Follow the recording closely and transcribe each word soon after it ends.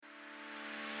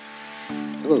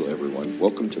Hello, everyone.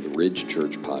 Welcome to the Ridge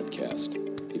Church Podcast.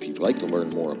 If you'd like to learn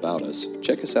more about us,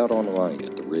 check us out online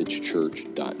at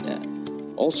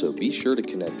theridgechurch.net. Also, be sure to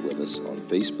connect with us on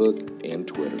Facebook and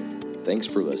Twitter. Thanks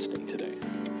for listening today.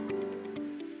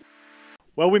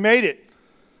 Well, we made it.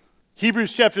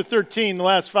 Hebrews chapter 13, the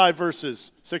last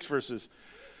 6 verses.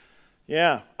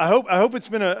 Yeah, I hope it's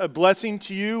been a blessing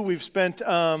to you. We've spent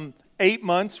 8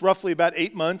 months, roughly about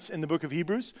 8 months in the book of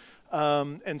Hebrews.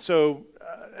 And so,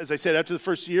 as I said, after the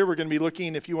first year, we're going to be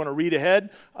looking, if you want to read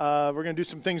ahead, we're going to do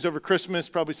some things over Christmas,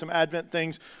 probably some Advent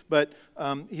things. But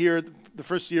here, the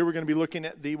first year, we're going to be looking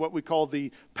at what we call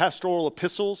the pastoral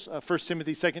epistles, 1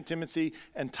 Timothy, 2 Timothy,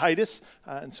 and Titus.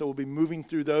 And so we'll be moving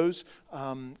through those.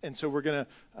 And so we're going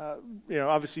to,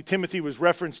 obviously Timothy was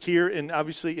referenced here,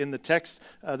 obviously in the text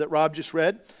that Rob just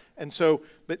read. And so,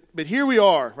 but here we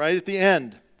are, right at the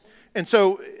end. And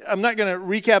so I'm not going to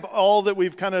recap all that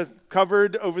we've kind of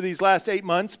covered over these last 8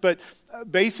 months, but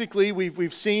basically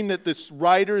we've seen that this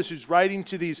writer who's writing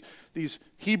to these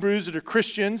Hebrews that are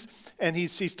Christians, and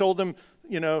he's told them,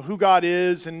 who God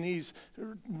is, and he's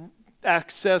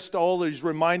he's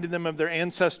reminded them of their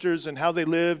ancestors and how they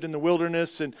lived in the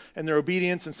wilderness and their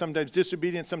obedience and sometimes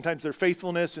disobedience, sometimes their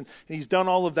faithfulness, and he's done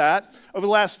all of that. Over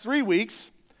the last 3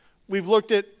 weeks, we've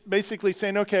looked at basically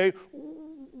saying, okay,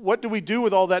 what do we do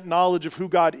with all that knowledge of who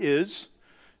God is?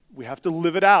 We have to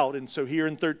live it out. And so here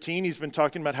in 13, he's been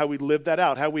talking about how we live that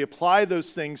out, how we apply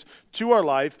those things to our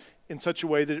life in such a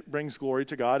way that it brings glory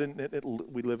to God and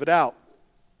we live it out.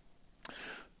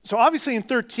 So obviously in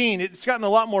 13, it's gotten a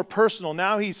lot more personal.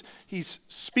 Now he's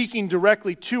speaking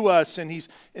directly to us, and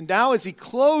now as he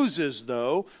closes,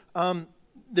 though,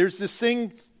 there's this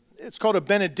thing. It's called a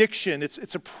benediction.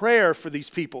 It's a prayer for these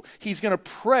people. He's going to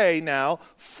pray now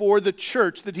for the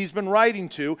church that he's been writing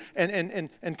to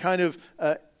and kind of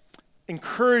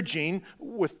encouraging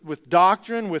with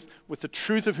doctrine, with the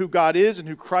truth of who God is and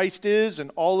who Christ is and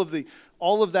all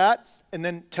of that, and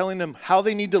then telling them how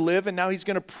they need to live. And now he's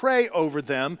going to pray over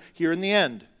them here in the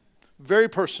end. Very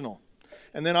personal.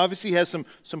 And then obviously he has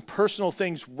some personal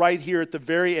things right here at the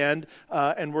very end,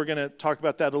 and we're going to talk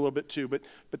about that a little bit too. But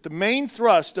the main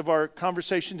thrust of our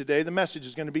conversation today, the message,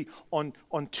 is going to be on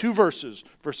 2 verses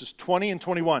 20 and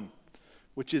 21,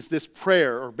 which is this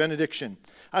prayer or benediction.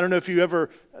 I don't know if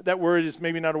that word is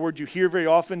maybe not a word you hear very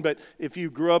often, but if you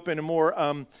grew up in a more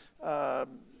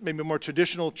maybe a more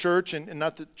traditional church, and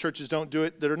not that churches don't do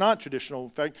it that are not traditional. In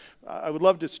fact, I would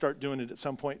love to start doing it at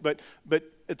some point. But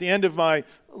at the end of my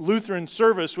Lutheran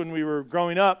service when we were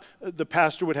growing up, the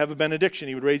pastor would have a benediction.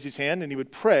 He would raise his hand and he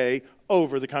would pray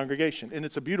over the congregation. And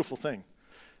it's a beautiful thing.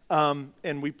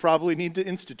 And we probably need to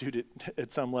institute it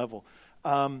at some level.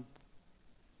 And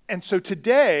so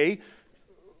today,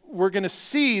 we're going to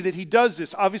see that he does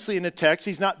this. Obviously in the text,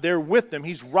 he's not there with them.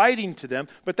 He's writing to them,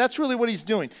 but that's really what he's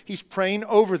doing. He's praying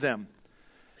over them.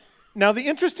 Now, the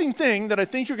interesting thing that I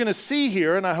think you're going to see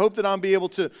here, and I hope that I'll be able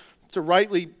to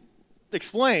rightly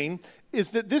explain,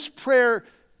 is that this prayer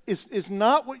is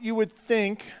not what you would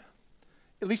think,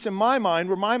 at least in my mind,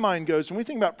 where my mind goes. When we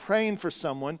think about praying for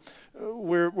someone,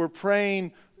 we're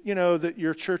praying, that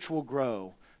your church will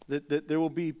grow, that there will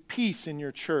be peace in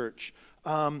your church,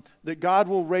 that God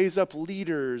will raise up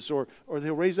leaders or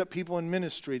they'll raise up people in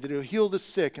ministry, that he'll heal the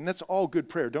sick, and that's all good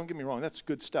prayer. Don't get me wrong, that's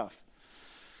good stuff.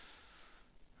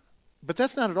 But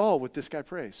that's not at all what this guy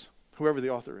prays, whoever the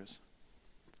author is.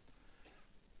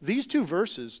 These 2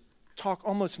 verses talk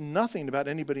almost nothing about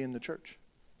anybody in the church.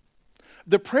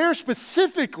 The prayer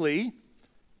specifically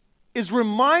is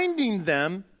reminding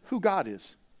them who God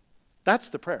is. That's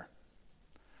the prayer.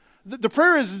 The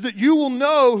prayer is that you will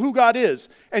know who God is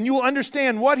and you will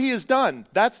understand what he has done.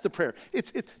 That's the prayer.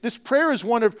 This prayer is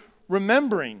one of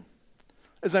remembering.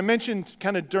 As I mentioned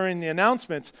kind of during the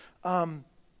announcements, when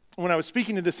I was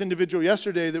speaking to this individual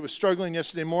yesterday that was struggling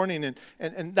yesterday morning,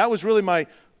 and that was really my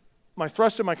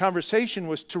thrust of my conversation,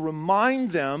 was to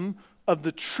remind them of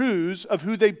the truths of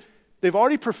who they've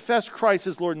already professed Christ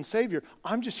as Lord and Savior.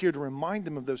 I'm just here to remind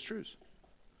them of those truths.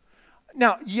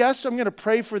 Now, yes, I'm going to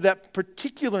pray for that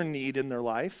particular need in their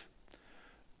life,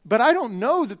 but I don't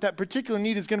know that particular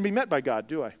need is going to be met by God,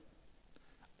 do I?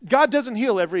 God doesn't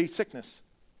heal every sickness,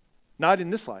 not in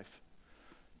this life.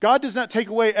 God does not take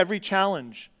away every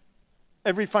challenge,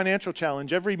 every financial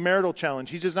challenge, every marital challenge.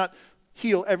 He does not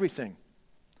heal everything.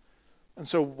 And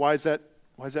so why is that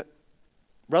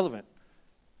relevant?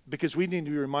 Because we need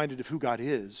to be reminded of who God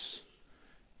is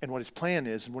and what his plan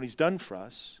is and what he's done for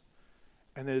us.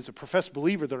 And that as a professed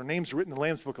believer that our names are written in the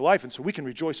Lamb's Book of Life, and so we can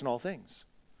rejoice in all things.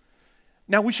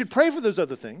 Now, we should pray for those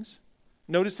other things.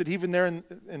 Notice that even there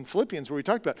in Philippians where we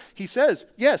talked about, he says,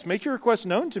 yes, make your requests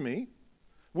known to me.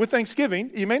 with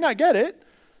thanksgiving. You may not get it.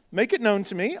 Make it known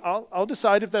to me. I'll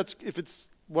decide if it's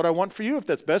what I want for you, if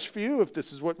that's best for you, if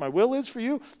this is what my will is for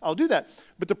you, I'll do that.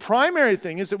 But the primary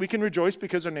thing is that we can rejoice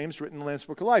because our name's written in the Lamb's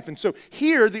Book of Life. And so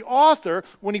here, the author,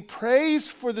 when he prays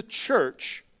for the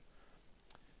church,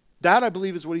 that I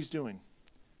believe is what he's doing.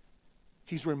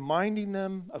 He's reminding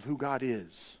them of who God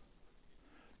is,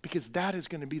 because that is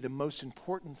going to be the most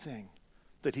important thing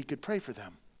that he could pray for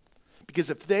them. Because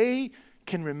if they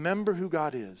can remember who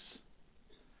God is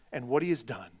and what he has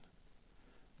done,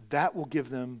 that will give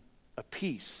them a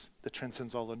peace that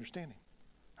transcends all understanding.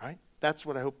 All right? That's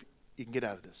what I hope you can get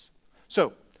out of this.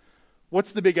 So,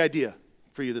 what's the big idea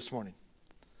for you this morning?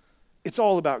 It's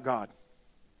all about God.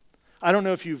 I don't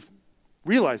know if you've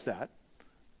realized that,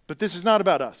 but this is not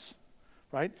about us,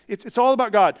 right? It's all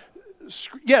about God.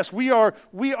 Yes, we're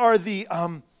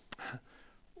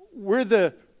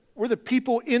the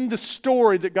people in the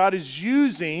story that God is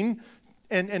using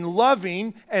and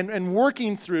loving and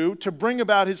working through to bring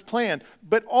about his plan.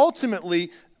 But ultimately,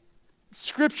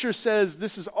 Scripture says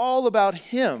this is all about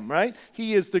him, right?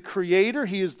 He is the creator.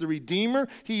 He is the redeemer.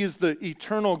 He is the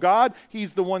eternal God.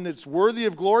 He's the one that's worthy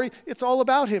of glory. It's all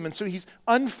about him. And so he's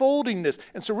unfolding this.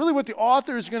 And so really what the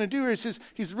author is going to do is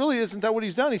he's really, isn't that what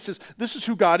he's done? He says, this is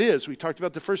who God is. We talked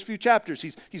about the first few chapters.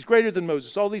 He's greater than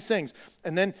Moses, all these things.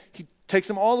 And then he takes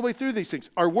them all the way through these things.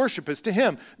 Our worship is to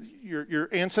him. Your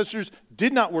ancestors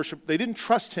did not worship. They didn't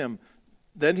trust him.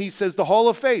 Then he says the hall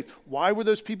of faith. Why were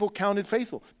those people counted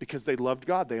faithful? Because they loved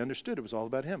God. They understood it was all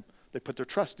about him. They put their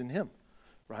trust in him,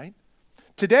 right?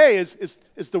 Today is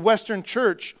the Western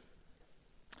church.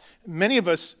 Many of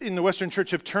us in the Western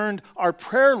church have turned our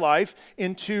prayer life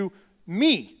into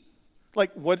me.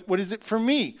 Like, what is it for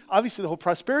me? Obviously, the whole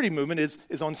prosperity movement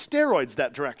is on steroids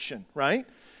that direction, right?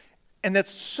 And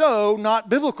that's so not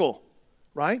biblical,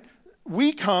 right?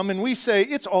 We come and we say,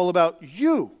 it's all about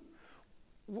you.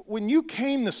 When you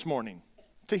came this morning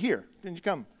to here, didn't you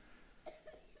come?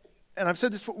 And I've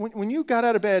said this, when you got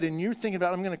out of bed and you're thinking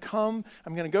about, I'm going to come,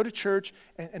 I'm going to go to church,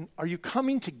 and are you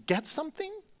coming to get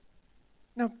something?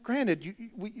 Now, granted,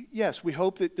 yes, we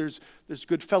hope that there's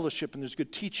good fellowship and there's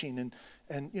good teaching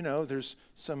and you know, there's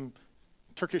some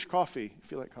Turkish coffee,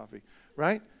 if you like coffee,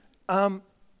 right?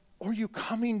 Or are you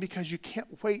coming because you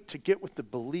can't wait to get with the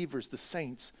believers, the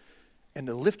saints, and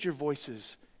to lift your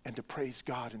voices and to praise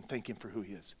God and thank him for who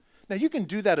he is? Now, you can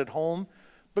do that at home,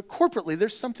 but corporately,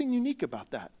 there's something unique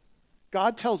about that.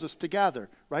 God tells us to gather,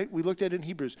 right? We looked at it in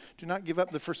Hebrews. Do not give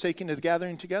up the forsaking of the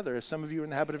gathering together, as some of you are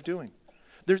in the habit of doing.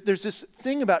 There's this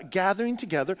thing about gathering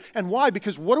together. And why?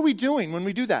 Because what are we doing when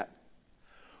we do that?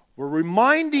 We're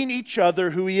reminding each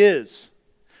other who he is.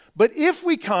 But if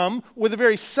we come with a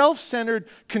very self-centered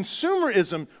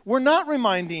consumerism, we're not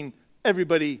reminding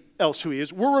everybody else who he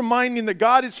is. We're reminding that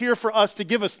God is here for us to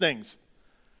give us things.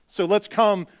 So let's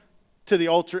come to the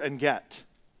altar and get,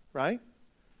 right?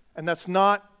 And that's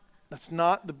not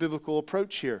the biblical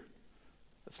approach here.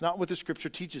 That's not what the Scripture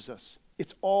teaches us.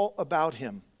 It's all about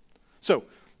him. So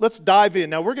let's dive in.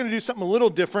 Now we're going to do something a little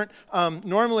different.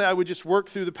 Normally I would just work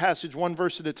through the passage one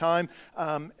verse at a time.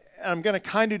 And I'm going to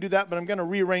kind of do that, but I'm going to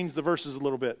rearrange the verses a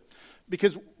little bit,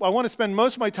 because I want to spend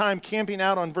most of my time camping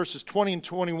out on verses 20 and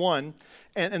 21,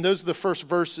 and those are the first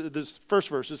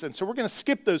verses. And so we're going to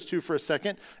skip those two for a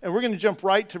second, and we're going to jump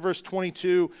right to verse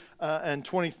 22 and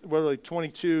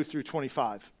 22 through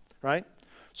 25, right?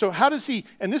 So how does he,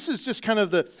 and this is just kind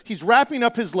of he's wrapping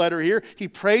up his letter here. He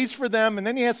prays for them, and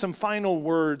then he has some final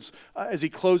words as he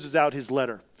closes out his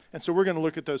letter. And so we're going to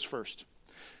look at those first.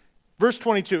 Verse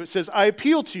 22, it says, I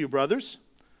appeal to you, brothers,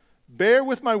 bear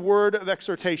with my word of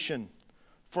exhortation,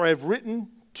 for I have written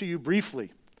to you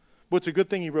briefly. Well, it's a good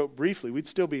thing he wrote briefly. We'd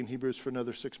still be in Hebrews for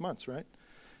another 6 months, right?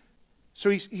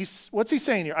 So what's he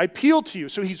saying here? I appeal to you.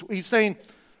 So he's saying,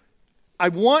 I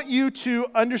want you to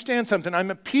understand something.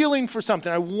 I'm appealing for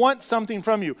something. I want something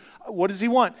from you. What does he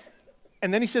want?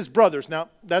 And then he says, brothers. Now,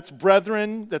 that's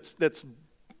brethren. That's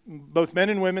both men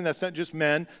and women. That's not just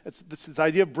men. That's this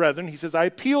idea of brethren. He says, I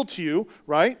appeal to you,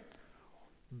 right?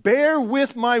 Bear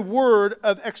with my word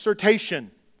of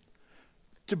exhortation.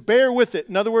 To bear with it.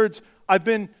 In other words, I've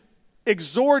been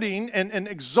exhorting and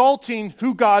exalting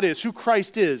who God is, who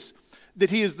Christ is.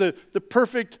 That he is the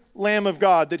perfect Lamb of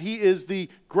God. That he is the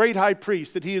great high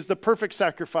priest. That he is the perfect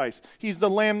sacrifice. He's the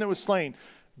Lamb that was slain.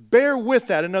 Bear with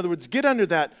that. In other words, get under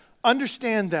that.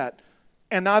 Understand that.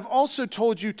 And I've also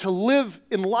told you to live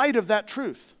in light of that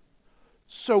truth.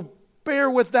 So bear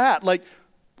with that. Like,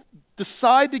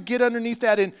 decide to get underneath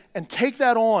that and take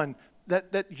that on,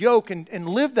 that yoke, and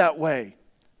live that way.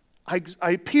 I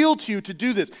appeal to you to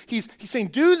do this. He's saying,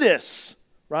 do this,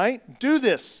 right? Do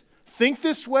this. Think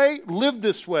this way, live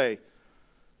this way.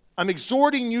 I'm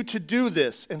exhorting you to do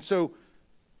this. And so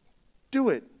do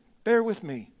it. Bear with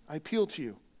me. I appeal to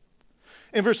you.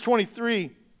 In verse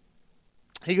 23,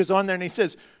 he goes on there and he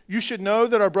says, you should know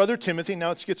that our brother Timothy,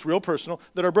 now it gets real personal,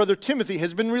 that our brother Timothy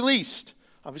has been released.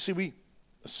 Obviously, we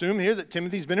assume here that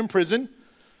Timothy's been in prison,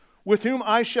 with whom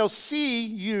I shall see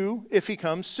you if he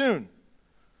comes soon.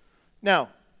 Now,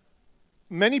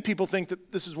 many people think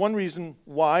that this is one reason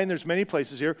why, and there's many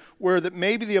places here, where that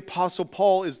maybe the Apostle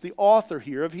Paul is the author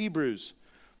here of Hebrews.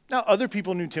 Now, other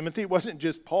people knew Timothy. It wasn't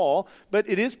just Paul, but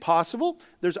it is possible.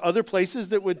 There's other places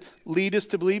that would lead us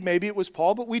to believe maybe it was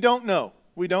Paul, but we don't know.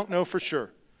 We don't know for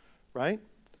sure, right?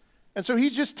 And so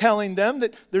he's just telling them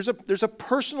that there's a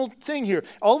personal thing here.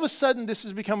 All of a sudden, this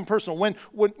has become personal. When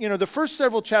the first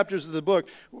several chapters of the book,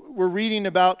 we're reading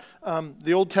about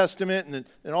the Old Testament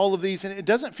and all of these, and it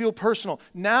doesn't feel personal.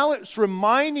 Now it's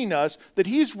reminding us that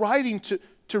he's writing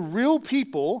to real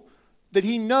people that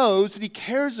he knows, that he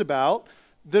cares about,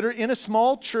 that are in a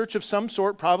small church of some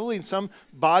sort, probably in some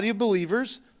body of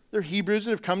believers. They're Hebrews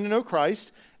that have come to know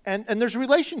Christ, and there's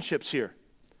relationships here.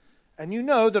 And you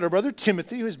know that our brother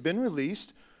Timothy, who has been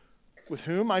released, with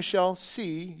whom I shall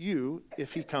see you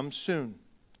if he comes soon.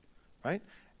 Right?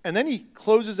 And then he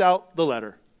closes out the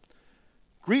letter.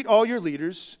 Greet all your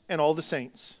leaders and all the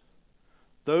saints.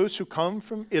 Those who come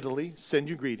from Italy send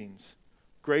you greetings.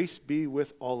 Grace be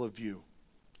with all of you.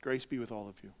 Grace be with all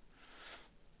of you.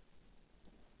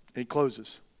 And he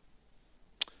closes.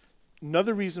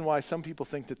 Another reason why some people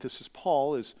think that this is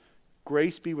Paul is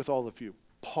grace be with all of you.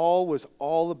 Paul was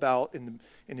all about,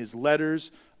 in his letters,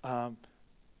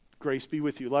 grace be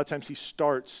with you. A lot of times he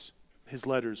starts his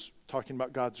letters talking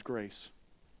about God's grace.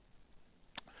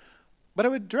 But I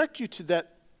would direct you to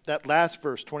that last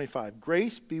verse, 25.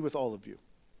 Grace be with all of you.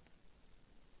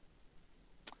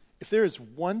 If there is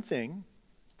one thing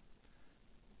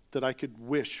that I could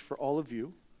wish for all of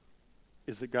you,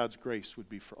 is that God's grace would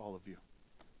be for all of you.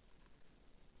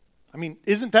 I mean,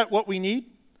 isn't that what we need?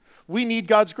 We need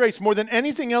God's grace. More than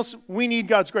anything else, we need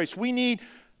God's grace. We need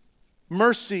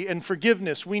mercy and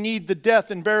forgiveness. We need the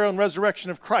death and burial and resurrection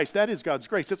of Christ. That is God's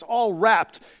grace. It's all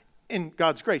wrapped in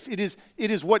God's grace. It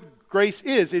is what grace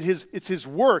is. It's his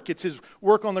work. It's his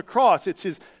work on the cross. It's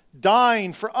his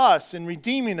dying for us and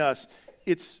redeeming us.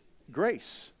 It's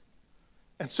grace.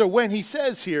 And so when he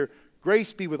says here,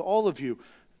 grace be with all of you,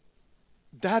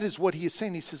 that is what he is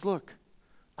saying. He says, look,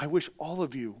 I wish all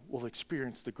of you will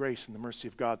experience the grace and the mercy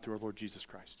of God through our Lord Jesus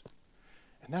Christ.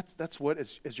 And that's what,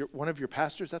 as one of your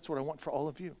pastors, that's what I want for all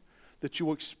of you. That you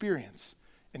will experience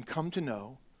and come to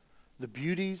know the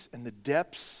beauties and the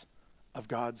depths of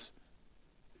God's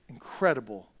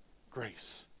incredible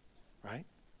grace, right?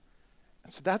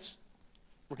 And so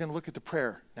we're going to look at the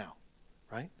prayer now,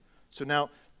 right? So now,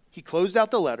 he closed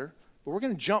out the letter, but we're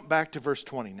going to jump back to verse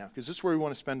 20 now, because this is where we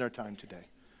want to spend our time today.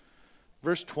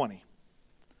 Verse 20.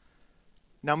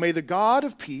 Now may the God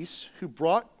of peace, who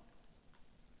brought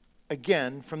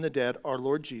again from the dead our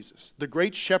Lord Jesus, the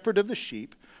great shepherd of the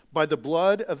sheep, by the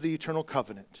blood of the eternal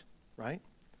covenant, right?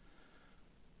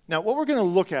 Now what we're going to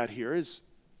look at here is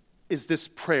this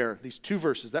prayer, these two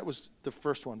verses. That was the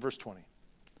first one, verse 20.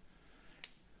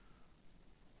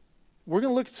 We're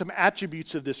going to look at some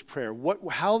attributes of this prayer.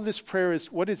 How this prayer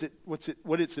is, what is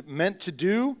it meant to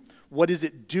do? What is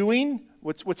it doing?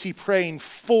 What's he praying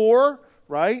for,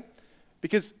 right?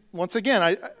 Because once again,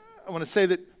 I want to say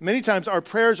that many times our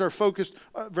prayers are focused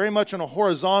very much on a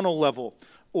horizontal level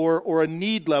or a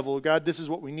need level. God, this is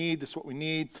what we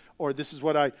need, or this is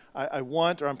what I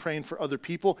want, or I'm praying for other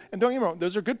people. And don't get me wrong,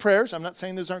 those are good prayers. I'm not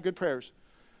saying those aren't good prayers.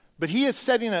 But he is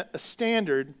setting a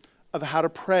standard of how to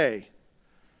pray.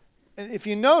 And if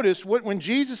you notice, when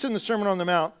Jesus in the Sermon on the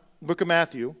Mount, book of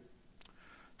Matthew,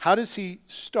 how does he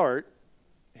start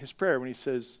his prayer when he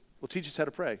says, well, teach us how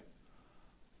to pray?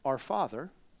 Our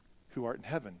Father, who art in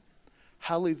heaven,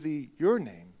 hallowed be your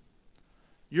name.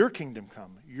 Your kingdom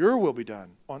come. Your will be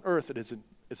done on earth as it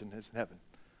is in heaven.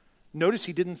 Notice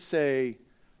he didn't say,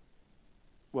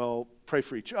 well, pray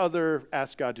for each other,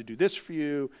 ask God to do this for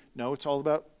you. No, it's all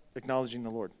about acknowledging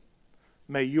the Lord.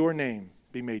 May your name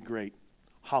be made great,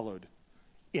 hallowed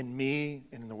in me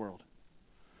and in the world.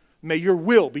 May your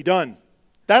will be done.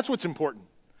 That's what's important.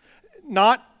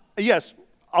 Not, yes,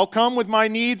 I'll come with my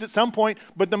needs at some point,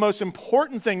 but the most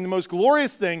important thing, the most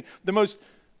glorious thing, the most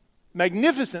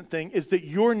magnificent thing is that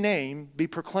your name be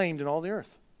proclaimed in all the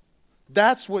earth.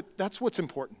 That's what's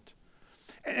important.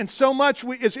 And so much,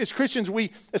 as Christians,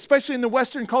 especially in the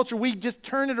Western culture, we just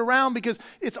turn it around because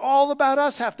it's all about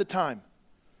us half the time.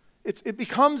 It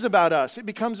becomes about us. It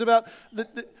becomes about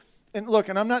And look,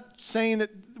 and I'm not saying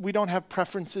that we don't have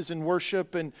preferences in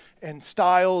worship and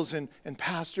styles and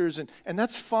pastors, and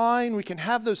that's fine. We can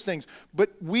have those things.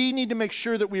 But we need to make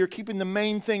sure that we are keeping the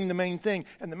main thing the main thing.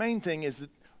 And the main thing is that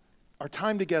our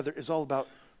time together is all about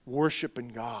worshiping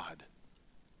God,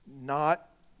 not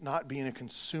being a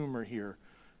consumer here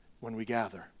when we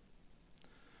gather.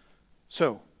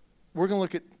 So we're going to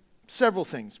look at several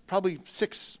things, probably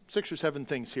six or seven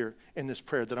things here in this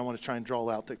prayer that I want to try and draw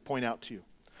out, to point out to you.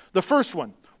 The first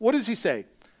one, what does he say?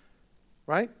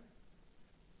 Right?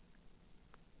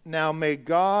 Now may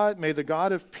the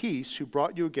God of peace who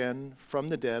brought you again from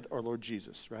the dead, our Lord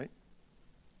Jesus, right?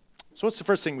 So what's the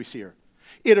first thing we see here?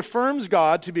 It affirms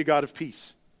God to be a God of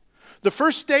peace. The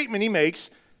first statement he makes,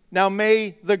 now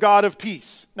may the God of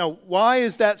peace. Now, why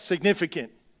is that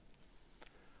significant?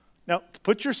 Now,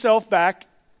 put yourself back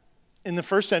in the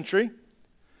first century.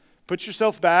 Put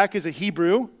yourself back as a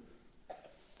Hebrew.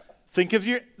 Think of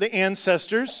the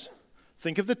ancestors.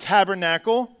 Think of the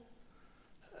tabernacle.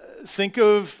 Think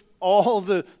of all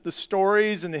the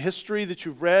stories and the history that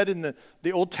you've read in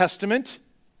the Old Testament.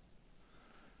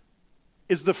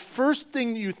 Is the first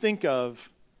thing you think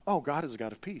of, oh, God is a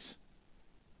God of peace.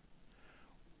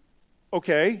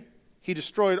 Okay, he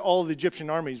destroyed all of the Egyptian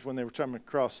armies when they were trying to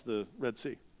cross the Red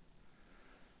Sea.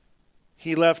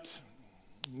 He left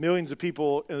millions of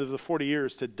people in the 40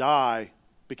 years to die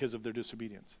because of their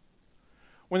disobedience.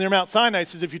 When they're Mount Sinai, it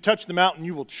says, if you touch the mountain,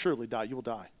 you will surely die. You will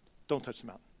die. Don't touch the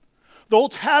mountain. The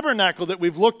old tabernacle that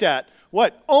we've looked at,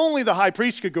 what? Only the high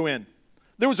priest could go in.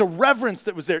 There was a reverence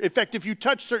that was there. In fact, if you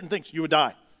touched certain things, you would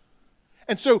die.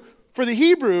 And so for the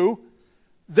Hebrew,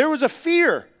 there was a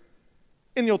fear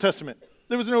in the Old Testament.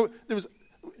 There was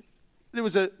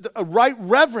a right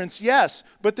reverence, yes,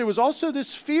 but there was also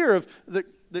this fear of that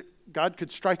God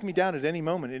could strike me down at any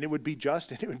moment, and it would be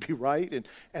just, and it would be right,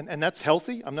 and that's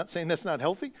healthy. I'm not saying that's not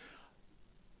healthy.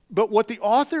 But what the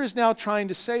author is now trying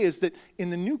to say is that in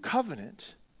the new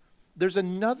covenant, there's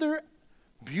another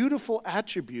beautiful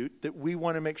attribute that we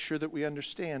want to make sure that we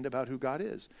understand about who God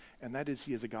is, and that is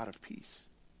he is a God of peace.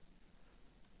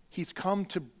 He's come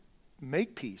to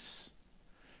make peace.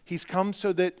 He's come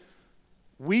so that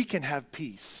we can have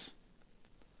peace.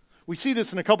 We see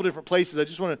this in a couple different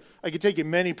places. I could take you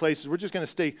many places. We're just going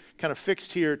to stay kind of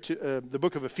fixed here to the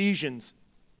book of Ephesians.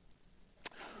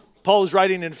 Paul is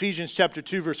writing in Ephesians chapter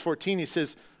 2, verse 14. He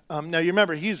says, now you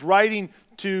remember, he's writing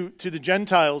to the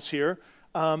Gentiles here,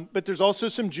 but there's also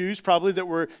some Jews probably that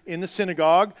were in the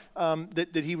synagogue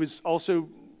that he was also,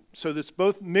 so that's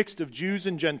both mixed of Jews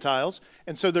and Gentiles.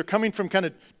 And so they're coming from kind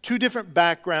of two different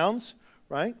backgrounds,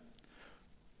 right?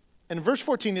 And in verse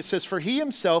 14 it says, for he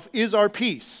himself is our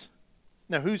peace.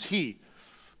 Now who's he?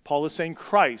 Paul is saying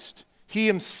Christ. He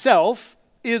himself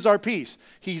is our peace.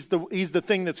 He's the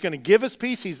thing that's going to give us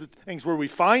peace. He's the things where we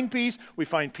find peace. We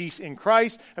find peace in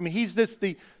Christ. I mean, he's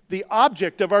the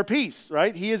object of our peace,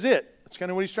 right? He is it. That's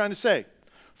kind of what he's trying to say.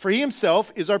 For he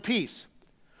himself is our peace,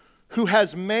 who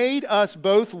has made us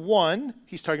both one.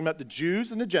 He's talking about the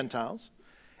Jews and the Gentiles,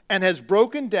 and has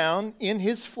broken down in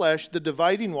his flesh the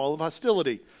dividing wall of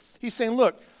hostility. He's saying,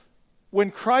 look,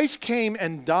 when Christ came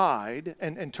and died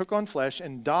and took on flesh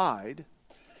and died,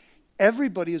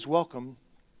 everybody is welcome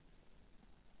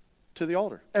to the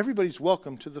altar. Everybody's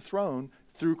welcome to the throne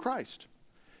through Christ.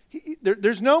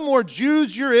 There's no more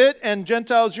Jews, you're it, and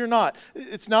Gentiles, you're not.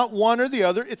 It's not one or the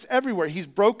other. It's everywhere. He's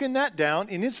broken that down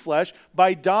in his flesh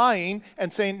by dying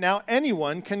and saying, now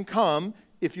anyone can come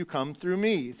if you come through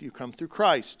me, if you come through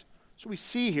Christ. So we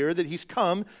see here that he's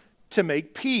come to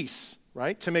make peace,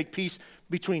 right? To make peace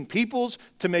between peoples,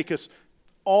 to make us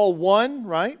all one,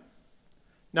 right?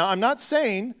 Now, I'm not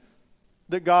saying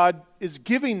that God is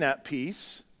giving that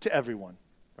peace to everyone,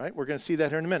 right? We're going to see that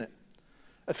here in a minute.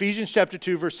 Ephesians chapter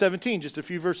 2, verse 17, just a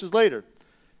few verses later.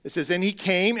 It says, and he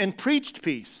came and preached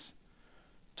peace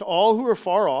to all who are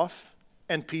far off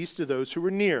and peace to those who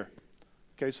were near.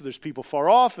 Okay, so there's people far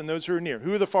off and those who are near.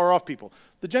 Who are the far off people?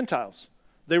 The Gentiles.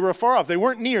 They were far off. They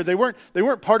weren't near. They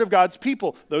weren't part of God's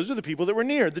people. Those are the people that were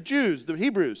near, the Jews, the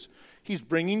Hebrews. He's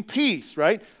bringing peace,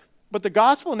 right? But the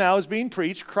gospel now is being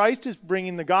preached. Christ is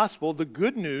bringing the gospel, the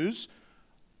good news,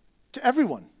 to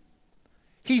everyone.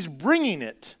 He's bringing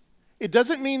it. It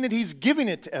doesn't mean that he's giving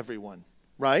it to everyone,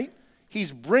 right?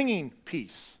 He's bringing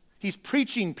peace. He's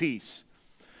preaching peace.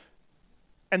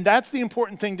 And that's the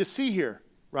important thing to see here,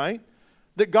 right?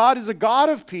 That God is a God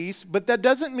of peace, but that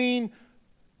doesn't mean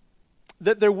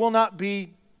that there will not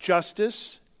be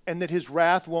justice and that his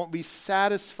wrath won't be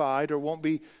satisfied or won't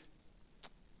be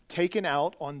taken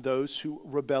out on those who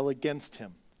rebel against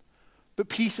him. But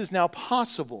peace is now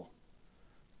possible.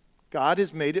 God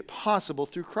has made it possible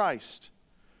through Christ,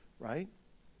 right?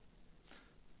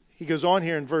 he goes on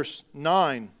here in verse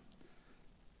 9,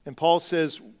 and Paul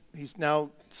says, he's now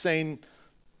saying,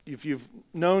 if you've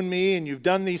known me and you've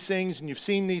done these things and you've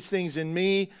seen these things in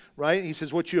me, right? He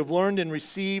says, what you have learned and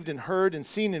received and heard and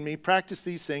seen in me, practice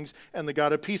these things, and the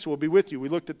God of peace will be with you. We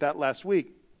looked at that last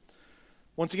week.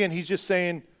 Once again, he's just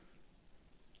saying,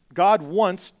 God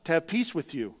wants to have peace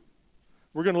with you.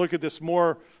 We're going to look at this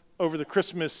more over the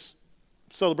Christmas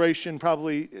celebration,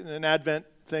 probably in an Advent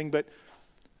thing, but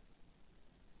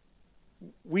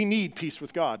we need peace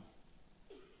with God.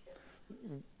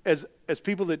 As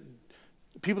people that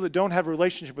don't have a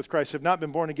relationship with Christ, have not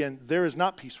been born again, there is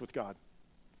not peace with God.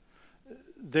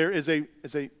 There is a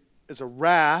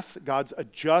wrath, God's a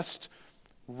just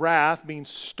wrath being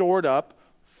stored up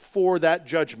for that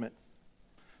judgment.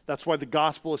 That's why the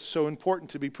gospel is so important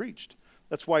to be preached.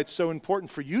 That's why it's so important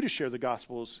for you to share the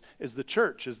gospel as the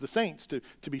church, as the saints, to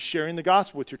be sharing the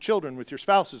gospel with your children, with your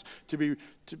spouses, to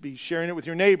be sharing it with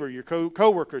your neighbor, your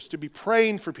co-workers, to be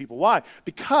praying for people. Why?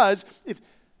 Because if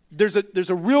there's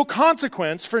a real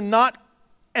consequence for not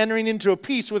entering into a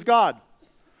peace with God.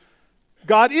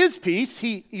 God is peace.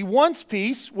 He wants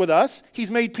peace with us. He's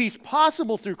made peace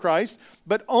possible through Christ,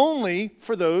 but only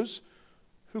for those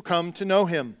who come to know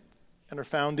him and are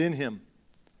found in him.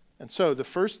 And so the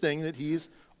first thing that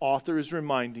author is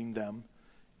reminding them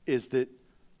is that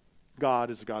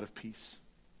God is a God of peace.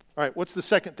 All right, what's the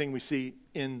second thing we see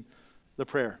in the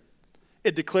prayer?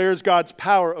 It declares God's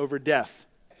power over death.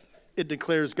 It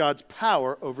declares God's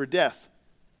power over death.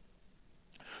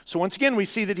 So once again, we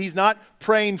see that he's not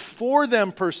praying for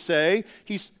them per se.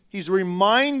 He's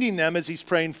reminding them as he's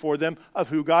praying for them of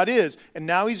who God is. And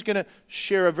now he's going to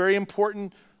share a very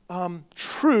important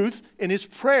truth in his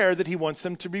prayer that he wants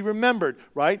them to be remembered,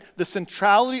 right? The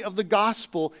centrality of the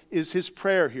gospel is his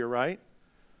prayer here, right?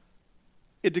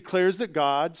 It declares that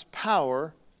God's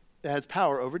power has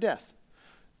power over death.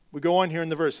 We go on here in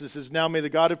the verse. This is, now may the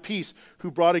God of peace,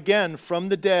 who brought again from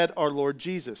the dead our Lord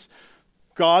Jesus.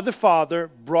 God the Father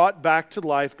brought back to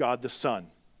life God the Son.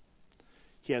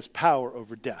 He has power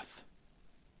over death.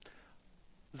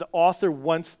 The author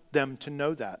wants them to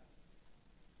know that.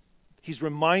 He's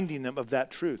reminding them of that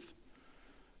truth.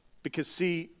 Because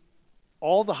see,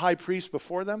 all the high priests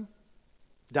before them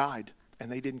died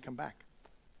and they didn't come back.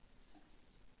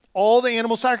 All the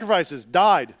animal sacrifices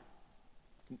died.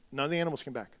 None of the animals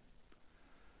came back.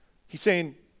 He's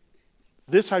saying,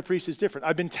 this high priest is different.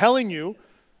 I've been telling you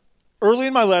early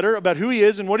in my letter about who he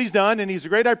is and what he's done, and he's a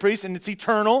great high priest, and it's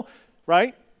eternal,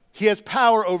 right? He has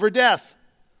power over death.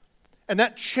 And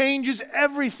that changes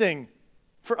everything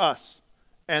for us.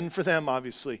 And for them,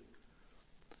 obviously.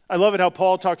 I love it how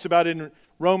Paul talks about it in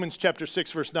Romans chapter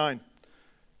 6, verse 9.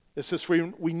 It says,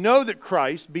 for we know that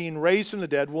Christ, being raised from the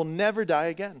dead, will never die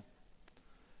again.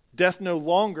 Death no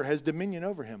longer has dominion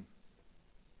over him.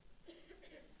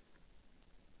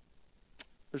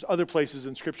 There's other places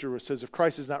in Scripture where it says, if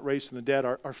Christ is not raised from the dead,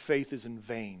 our faith is in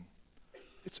vain.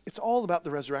 It's all about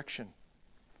the resurrection.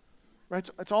 Right?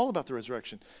 It's all about the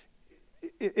resurrection.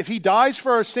 If he dies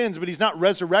for our sins, but he's not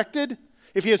resurrected,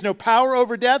 if he has no power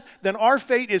over death, then our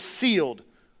fate is sealed.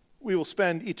 We will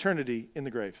spend eternity in the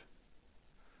grave.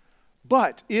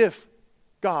 But if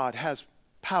God has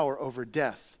power over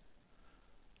death,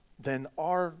 then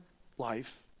our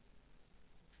life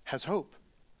has hope.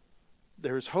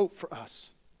 There is hope for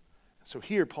us. So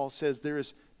here Paul says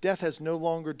death has no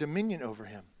longer dominion over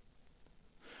him.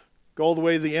 Go all the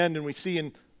way to the end and we see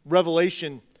in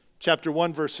Revelation chapter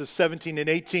 1 verses 17 and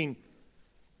 18.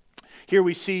 Here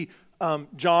we see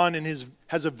John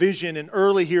has a vision, and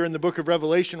early here in the book of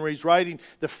Revelation where he's writing,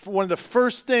 one of the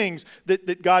first things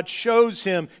that God shows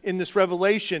him in this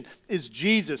revelation is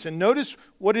Jesus. And notice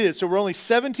what it is. So we're only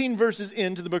 17 verses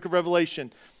into the book of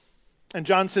Revelation. And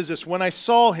John says this, when I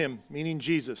saw him, meaning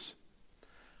Jesus,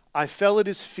 I fell at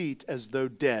his feet as though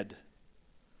dead.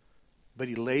 But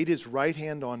he laid his right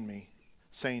hand on me,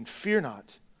 saying, fear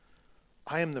not,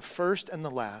 I am the first and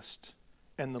the last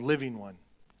and the living one.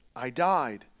 I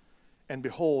died. And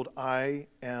behold, I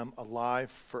am alive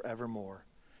forevermore,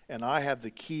 and I have the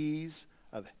keys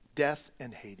of death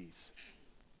and Hades.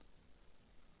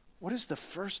 What is the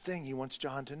first thing he wants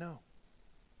John to know?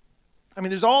 I mean,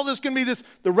 there's all this going to be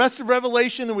the rest of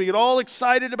Revelation that we get all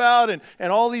excited about and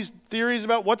all these theories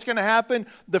about what's going to happen.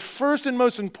 The first and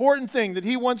most important thing that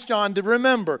he wants John to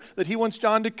remember, that he wants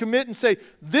John to commit and say,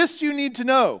 this you need to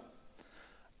know.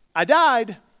 I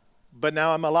died. But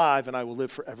now I'm alive and I will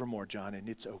live forevermore, John, and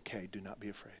it's okay. Do not be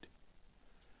afraid.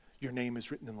 Your name is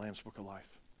written in the Lamb's Book of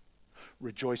Life.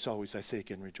 Rejoice always, I say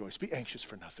again, rejoice. Be anxious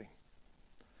for nothing.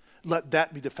 Let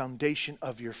that be the foundation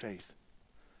of your faith.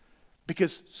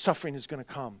 Because suffering is going to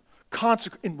come.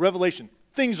 In Revelation,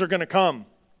 things are going to come,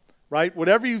 right?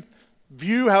 Whatever you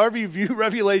view, however you view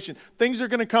Revelation, things are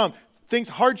going to come.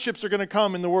 Hardships are going to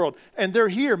come in the world. And they're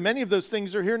here. Many of those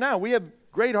things are here now. We have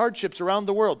great hardships around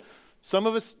the world. Some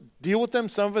of us deal with them,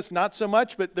 some of us not so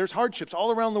much, but there's hardships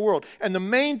all around the world. And the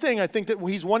main thing I think that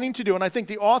he's wanting to do, and I think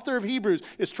the author of Hebrews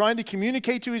is trying to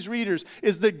communicate to his readers,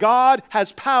 is that God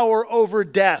has power over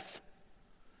death.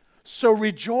 So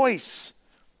rejoice.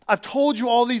 I've told you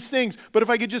all these things, but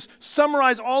if I could just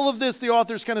summarize all of this, the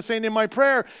author's kind of saying in my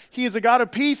prayer, he is a God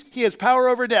of peace, he has power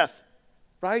over death,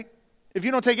 right? If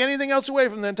you don't take anything else away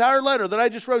from the entire letter that I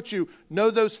just wrote you,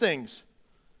 know those things.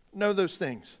 Know those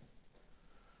things.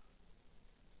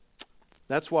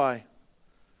 That's why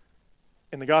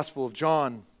in the Gospel of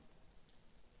John,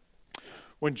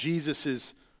 when Jesus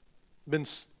has been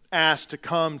asked to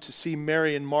come to see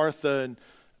Mary and Martha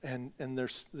and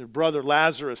their brother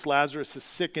Lazarus. Lazarus is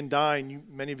sick and dying.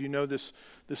 Many of you know this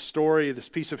story, this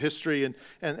piece of history,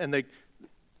 and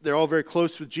they're all very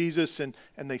close with Jesus, and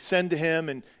they send to him,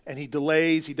 and he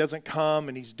delays, he doesn't come,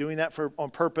 and he's doing that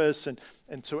on purpose, and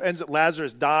so it ends up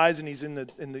Lazarus dies, and he's in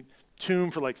the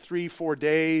tomb for like 3-4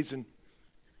 days,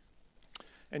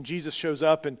 and Jesus shows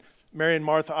up, and Mary and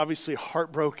Martha obviously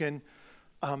heartbroken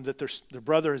that their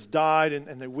brother has died,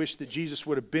 and they wish that Jesus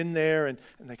would have been there, and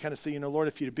they kind of say, Lord,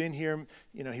 if you'd have been here,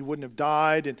 he wouldn't have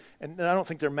died, and I don't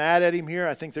think they're mad at him here.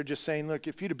 I think they're just saying, look,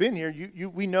 if you'd have been here,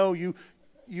 we know you're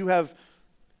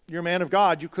a man of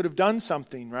God, you could have done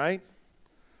something, right?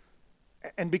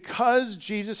 And because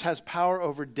Jesus has power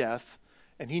over death,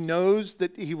 and he knows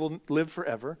that he will live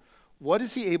forever, what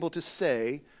is he able to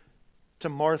say to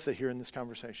Martha here in this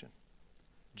conversation?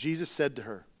 Jesus said to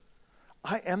her,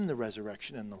 I am the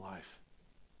resurrection and the life.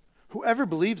 Whoever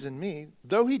believes in me,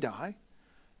 though he die,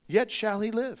 yet shall he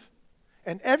live.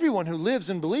 And everyone who lives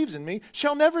and believes in me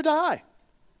shall never die.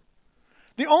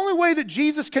 The only way that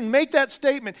Jesus can make that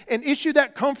statement and issue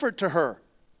that comfort to her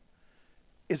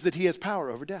is that he has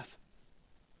power over death.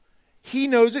 He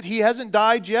knows it. He hasn't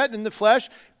died yet in the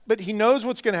flesh, but he knows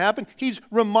what's going to happen. He's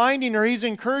reminding her, he's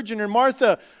encouraging her,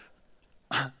 Martha,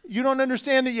 you don't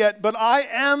understand it yet, but I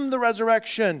am the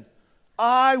resurrection.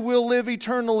 I will live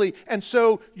eternally, and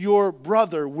so your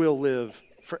brother will live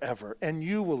forever, and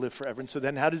you will live forever. And so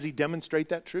then how does he demonstrate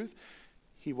that truth?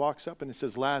 He walks up and he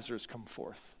says, Lazarus, come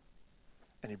forth.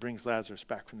 And he brings Lazarus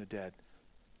back from the dead,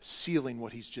 sealing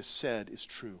what he's just said is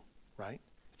true, right?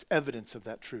 It's evidence of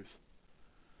that truth.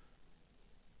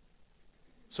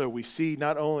 So we see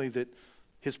not only that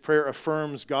his prayer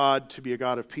affirms God to be a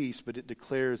God of peace, but it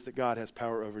declares that God has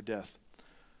power over death.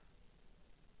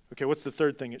 Okay, what's the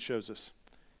third thing it shows us?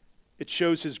 It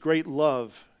shows his great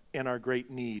love and our great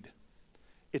need.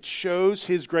 It shows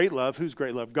his great love. Whose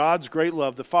great love? God's great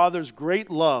love, the Father's great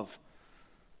love.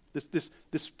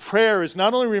 This prayer is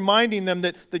not only reminding them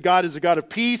that God is a God of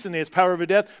peace and he has power over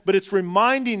death, but it's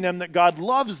reminding them that God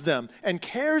loves them and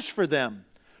cares for them,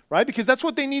 right? Because that's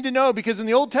what they need to know. Because in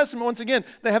the Old Testament, once again,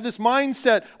 they have this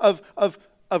mindset of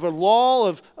a law,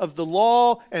 of the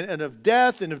law and of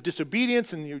death and of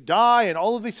disobedience and you die and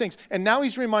all of these things. And now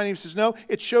he's reminding him, he says, no,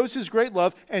 it shows his great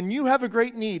love and you have a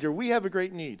great need, or we have a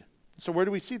great need. So where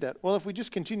do we see that? Well, if we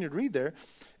just continue to read there,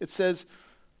 it says,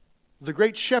 the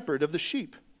great shepherd of the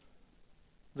sheep.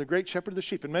 The great shepherd of the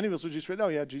sheep. And many of us will just read, oh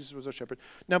yeah, Jesus was our shepherd.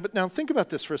 Now think about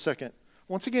this for a second.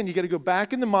 Once again, you got to go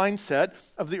back in the mindset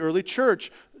of the early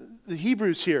church, the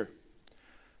Hebrews here.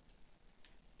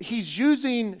 He's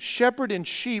using shepherd and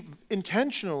sheep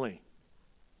intentionally.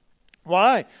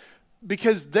 Why?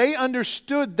 Because they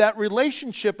understood that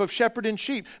relationship of shepherd and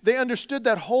sheep. They understood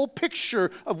that whole picture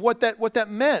of what that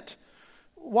meant.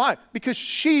 Why? Because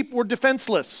sheep were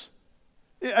defenseless.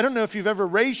 I don't know if you've ever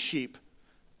raised sheep.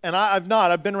 And I've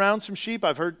not. I've been around some sheep.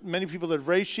 I've heard many people that have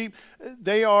raised sheep.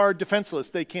 They are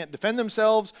defenseless. They can't defend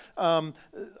themselves.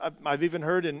 I've even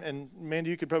heard, and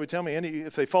Mandy, you could probably tell me,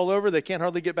 if they fall over, they can't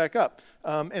hardly get back up.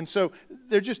 And so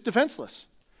they're just defenseless.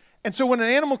 And so when an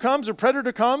animal comes, a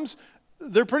predator comes,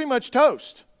 they're pretty much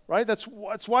toast, right? That's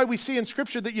why we see in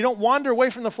Scripture that you don't wander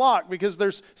away from the flock, because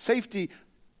there's safety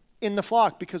in the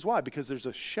flock. Because why? Because there's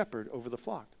a shepherd over the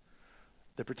flock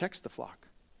that protects the flock.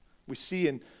 We see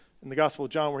in the Gospel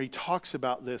of John where he talks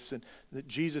about this, and that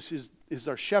Jesus is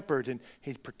our shepherd, and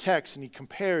he protects and he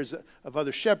compares of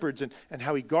other shepherds, and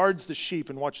how he guards the sheep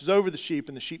and watches over the sheep,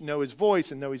 and the sheep know his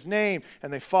voice and know his name,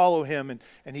 and they follow him,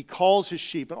 and he calls his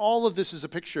sheep. And all of this is a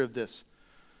picture of this.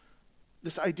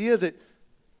 This idea that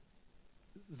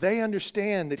they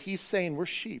understand that he's saying we're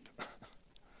sheep,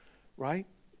 right?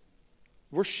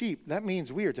 We're sheep. That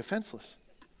means we are defenseless.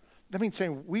 That means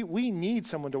saying we need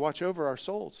someone to watch over our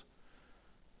souls.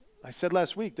 I said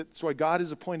last week that's why God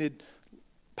has appointed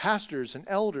pastors and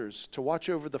elders to watch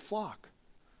over the flock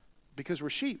because we're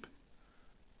sheep,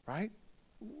 right?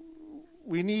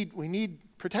 We need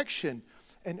protection.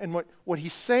 And what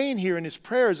he's saying here in his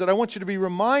prayer is that I want you to be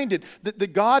reminded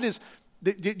that God is,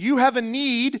 that you have a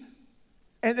need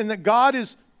and that God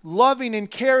is loving and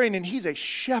caring, and he's a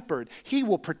shepherd. He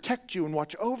will protect you and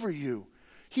watch over you.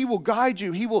 He will guide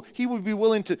you. He will be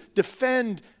willing to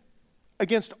defend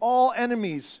against all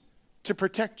enemies to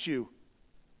protect you.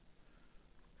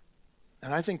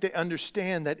 And I think they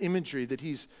understand that imagery that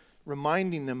he's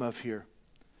reminding them of here.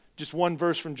 Just one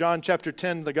verse from John chapter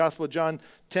 10, the Gospel of John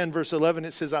 10, verse 11,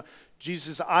 it says,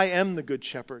 Jesus says, I am the good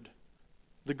shepherd.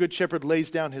 The good shepherd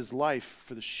lays down his life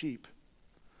for the sheep.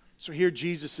 So here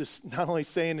Jesus is not only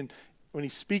saying, and when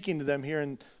he's speaking to them here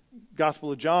in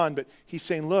Gospel of John, but he's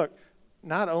saying, look,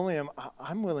 not only am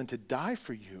I'm willing to die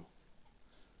for you.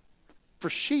 For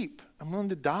sheep, I'm willing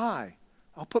to die.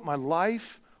 I'll put my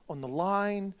life on the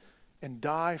line and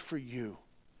die for you.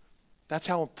 That's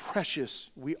how precious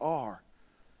we are.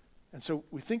 And so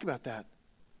we think about that.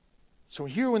 So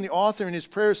here when the author in his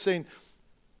prayer is saying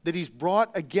that he's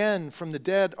brought again from the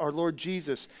dead our Lord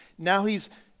Jesus, now he's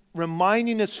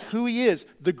reminding us who he is,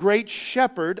 the great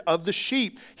shepherd of the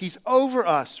sheep. He's over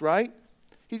us, right?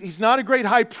 He's not a great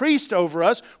high priest over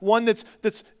us, one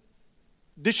that's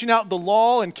dishing out the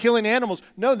law and killing animals.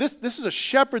 No, this is a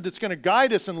shepherd that's going to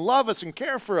guide us and love us and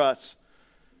care for us.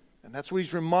 And that's what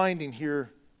he's reminding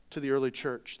here to the early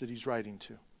church that he's writing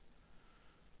to.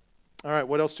 All right,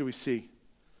 what else do we see?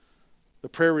 The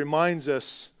prayer reminds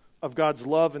us of God's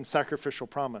love and sacrificial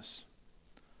promise,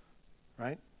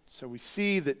 right? So we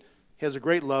see that he has a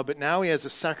great love, but now he has a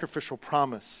sacrificial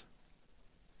promise.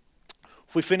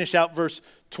 If we finish out verse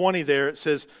 20 there, it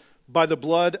says, by the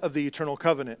blood of the eternal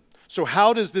covenant. So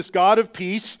how does this God of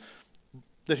peace,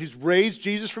 that he's raised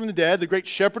Jesus from the dead, the great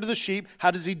shepherd of the sheep, how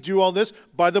does he do all this?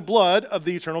 By the blood of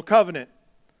the eternal covenant,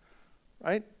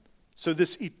 right? So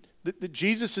that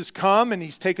Jesus has come and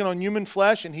he's taken on human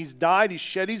flesh and he's died, he's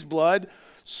shed his blood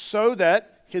so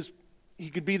that he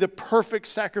could be the perfect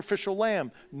sacrificial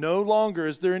lamb. No longer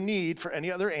is there a need for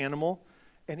any other animal,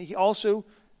 and he also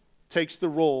takes the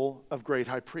role of great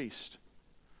high priest.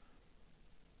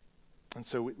 And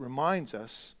so it reminds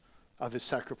us of his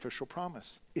sacrificial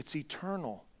promise. It's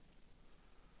eternal.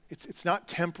 It's not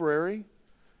temporary.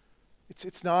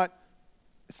 It's not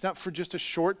for just a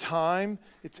short time.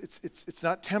 It's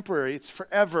not temporary. It's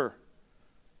forever.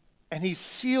 And he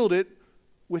sealed it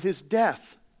with his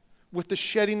death, with the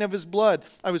shedding of his blood.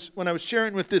 When I was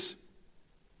sharing with this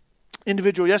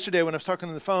individual yesterday when I was talking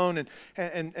on the phone,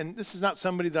 and this is not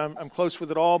somebody that I'm close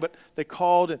with at all, but they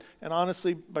called, and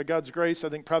honestly, by God's grace, I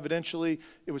think providentially,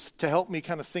 it was to help me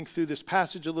kind of think through this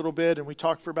passage a little bit, and we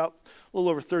talked for about a little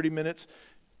over 30 minutes,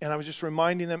 and I was just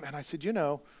reminding them, and I said,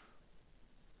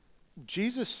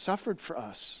 Jesus suffered for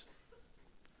us.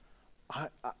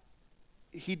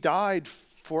 He died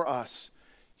for us.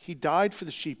 He died for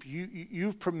the sheep.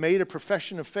 You've made a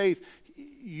profession of faith.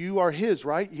 You are his,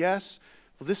 right? Yes.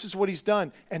 Well, this is what he's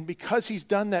done. And because he's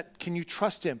done that, can you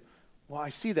trust him? Well, I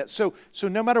see that. So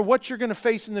no matter what you're going to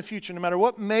face in the future, no matter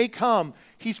what may come,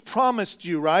 he's promised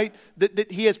you, right?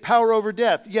 That he has power over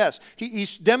death. Yes.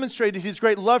 He's demonstrated his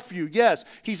great love for you. Yes.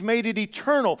 He's made it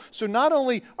eternal. So not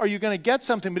only are you going to get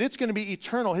something, but it's going to be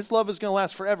eternal. His love is going to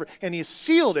last forever. And he has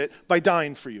sealed it by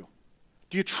dying for you.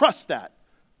 Do you trust that?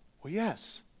 Well,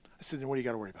 yes. I said, then what do you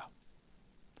got to worry about?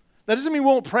 That doesn't mean we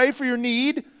won't pray for your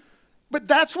need, but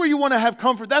that's where you want to have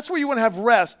comfort. That's where you want to have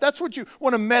rest. That's what you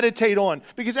want to meditate on,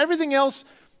 because everything else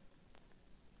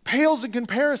pales in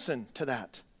comparison to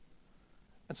that.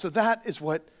 And so that is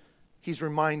what he's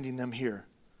reminding them here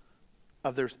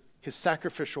of his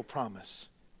sacrificial promise.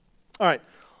 All right,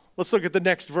 let's look at the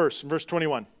next verse, verse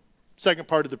 21, second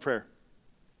part of the prayer.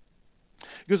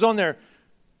 It goes on there,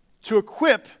 to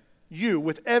equip you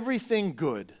with everything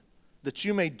good, that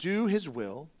you may do his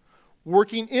will,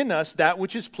 working in us that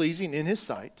which is pleasing in his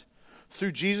sight,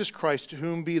 through Jesus Christ, to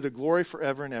whom be the glory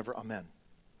forever and ever. Amen.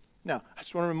 Now, I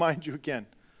just want to remind you again,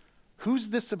 who's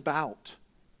this about?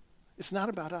 It's not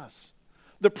about us.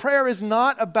 The prayer is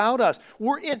not about us.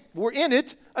 We're in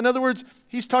it. In other words,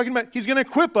 he's talking about, he's going to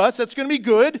equip us. That's going to be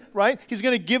good, right? He's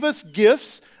going to give us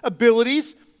gifts,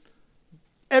 abilities,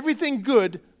 everything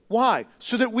good. Why?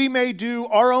 So that we may do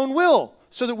our own will,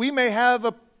 so that we may have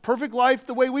a perfect life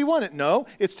the way we want it. No,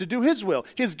 it's to do his will.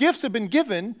 His gifts have been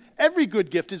given. Every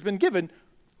good gift has been given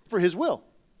for his will,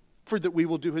 for that we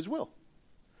will do his will.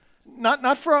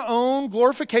 Not for our own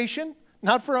glorification,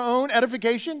 not for our own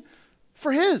edification,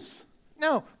 for his.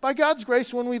 Now, by God's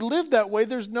grace, when we live that way,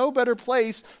 there's no better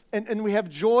place, and we have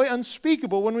joy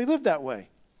unspeakable when we live that way.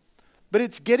 but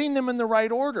it's getting them in the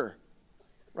right order,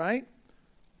 right?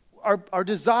 Our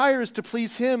desire is to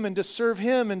please Him and to serve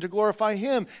Him and to glorify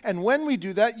Him. And when we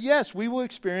do that, yes, we will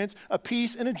experience a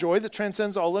peace and a joy that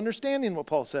transcends all understanding, what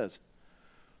Paul says.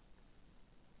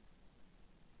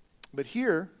 But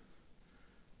here,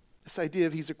 this idea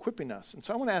of He's equipping us. And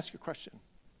so I want to ask you a question.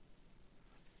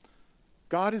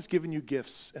 God has given you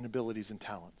gifts and abilities and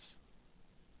talents.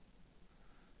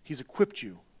 He's equipped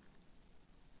you.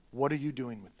 What are you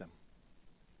doing with them?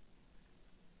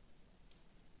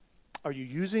 Are you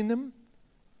using them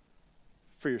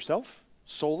for yourself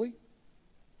solely?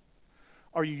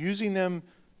 Are you using them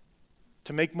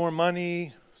to make more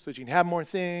money so that you can have more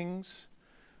things?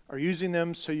 Are you using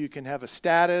them so you can have a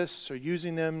status? Or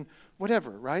using them,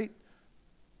 whatever, right?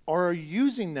 Or are you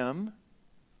using them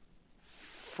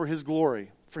for His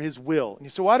glory, for His will? And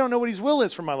you say, well, I don't know what His will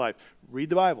is for my life. Read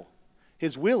the Bible.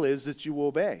 His will is that you will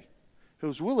obey.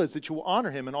 His will is that you will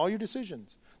honor Him in all your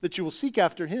decisions, that you will seek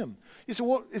after Him. You say,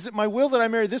 well, is it my will that I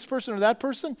marry this person or that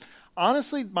person?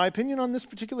 Honestly, my opinion on this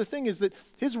particular thing is that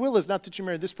His will is not that you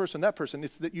marry this person or that person.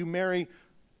 It's that you marry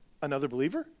another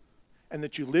believer and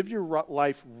that you live your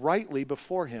life rightly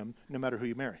before Him no matter who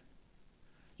you marry.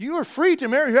 You are free to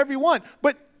marry whoever you want,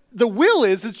 but the will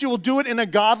is that you will do it in a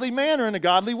godly manner, in a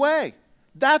godly way.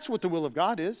 That's what the will of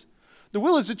God is. The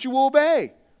will is that you will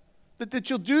obey, that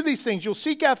you'll do these things, you'll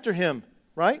seek after Him,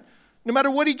 right? No matter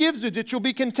what He gives you, that you'll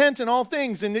be content in all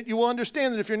things and that you will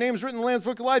understand that if your name is written in the Lamb's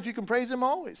Book of Life, you can praise Him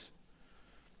always.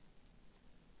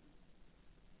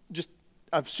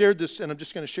 I've shared this, and I'm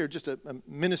just going to share just a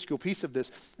minuscule piece of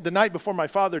this. The night before my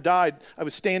father died, I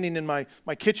was standing in my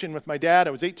kitchen with my dad.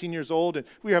 I was 18 years old, and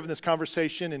we were having this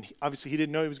conversation, and obviously he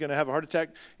didn't know he was going to have a heart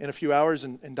attack in a few hours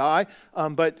and die.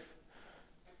 But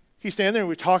he's standing there, and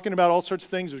we were talking about all sorts of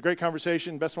things. It was a great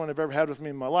conversation, best one I've ever had with me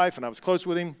in my life, and I was close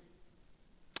with him.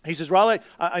 He says, Raleigh,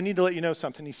 I need to let you know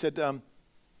something. He said,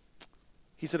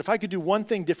 if I could do one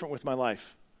thing different with my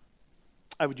life,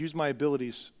 I would use my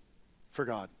abilities for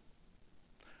God.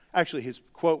 Actually, his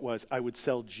quote was, I would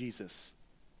sell Jesus.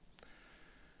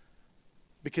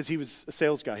 Because he was a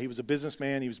sales guy. He was a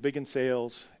businessman. He was big in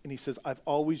sales. And he says, I've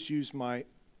always used my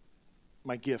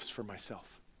gifts for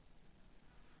myself.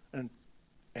 And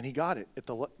he got it.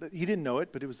 He didn't know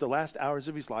it, but it was the last hours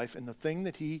of his life. And the thing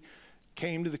that he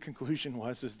came to the conclusion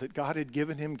is that God had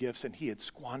given him gifts and he had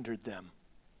squandered them.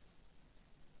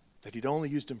 That he'd only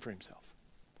used them for himself.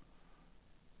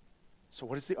 So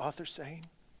what is the author saying?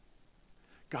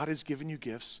 God has given you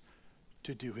gifts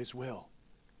to do His will.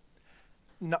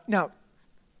 Now,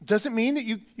 doesn't mean that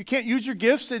you can't use your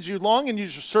gifts as you long and you're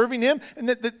serving Him and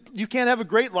that you can't have a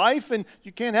great life and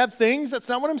you can't have things. That's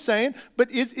not what I'm saying.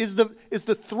 But is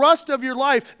the thrust of your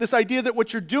life this idea that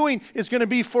what you're doing is going to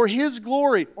be for His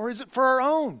glory, or is it for our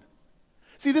own?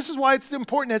 See, this is why it's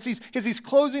important as he's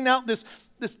closing out this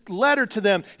letter to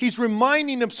them. He's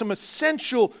reminding them some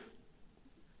essential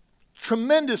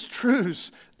tremendous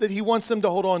truths that he wants them to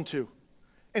hold on to.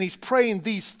 And he's praying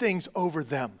these things over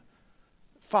them.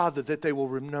 Father, that they will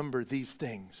remember these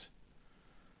things.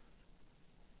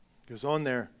 He goes on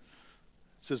there.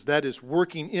 It says that is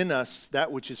working in us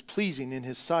that which is pleasing in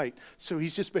His sight. So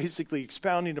he's just basically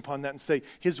expounding upon that and say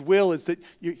His will is that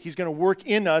He's going to work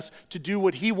in us to do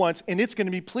what He wants, and it's going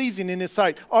to be pleasing in His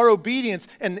sight. Our obedience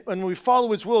and when we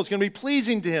follow His will is going to be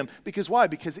pleasing to Him. Because why?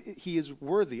 Because He is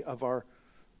worthy of our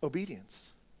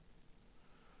obedience.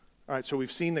 All right, so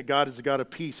we've seen that God is a God of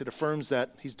peace. It affirms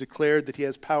that. He's declared that He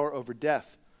has power over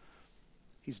death.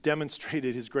 He's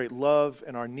demonstrated His great love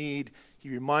and our need. He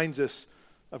reminds us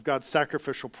of God's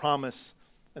sacrificial promise.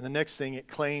 And the next thing, it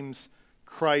claims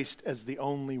Christ as the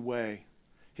only way.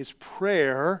 His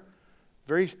prayer,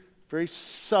 very, very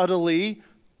subtly,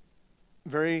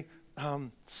 very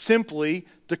simply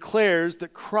declares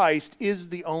that Christ is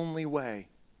the only way.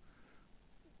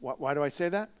 Why do I say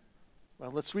that? Well,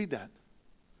 let's read that.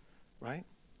 Right?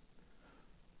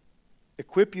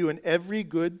 Equip you in everything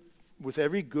good,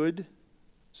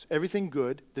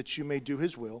 that you may do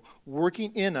His will,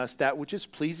 working in us that which is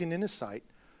pleasing in His sight,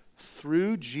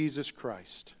 through Jesus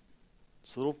Christ.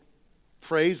 This little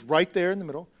phrase right there in the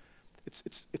middle.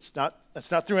 It's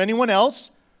not through anyone else.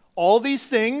 All these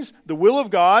things, the will of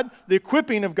God, the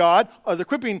equipping of God, or the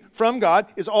equipping from God,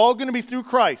 is all going to be through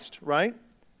Christ, right?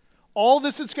 All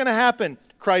this that's going to happen,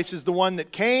 Christ is the one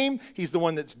that came. He's the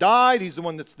one that's died. He's the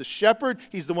one that's the shepherd.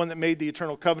 He's the one that made the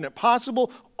eternal covenant possible.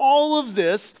 All of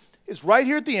this is right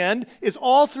here at the end, is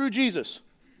all through Jesus.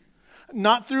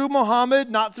 Not through Muhammad,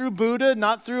 not through Buddha,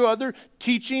 not through other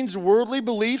teachings, worldly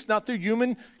beliefs, not through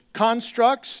human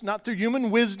constructs, not through human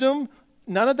wisdom.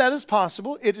 None of that is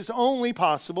possible. It is only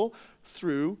possible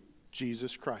through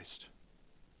Jesus Christ.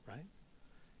 Right?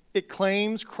 It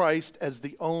claims Christ as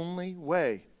the only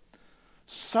way.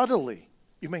 Subtly,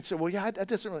 you may say, well, yeah, that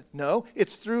doesn't really. No,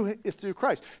 it's through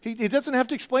Christ. He doesn't have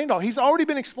to explain it all. He's already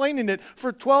been explaining it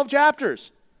for 12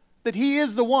 chapters, that he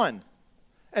is the one.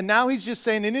 And now he's just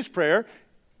saying in his prayer,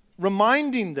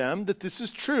 reminding them that this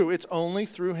is true. It's only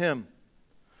through him.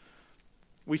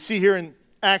 We see here in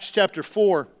Acts chapter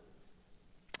 4,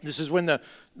 this is when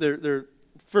their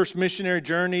first missionary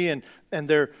journey, and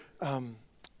their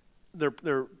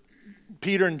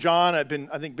Peter and John have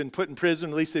been put in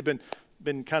prison. At least they've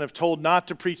been kind of told not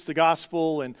to preach the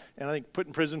gospel, and I think put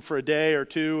in prison for a day or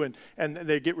two, and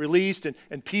they get released.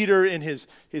 And Peter, in his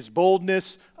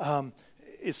boldness,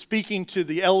 is speaking to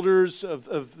the elders of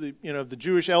the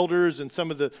Jewish elders and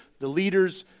some of the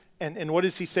leaders. And what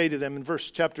does he say to them? In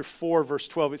chapter 4, verse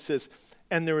 12, it says,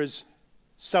 "And there is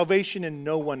salvation in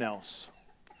no one else,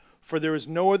 for there is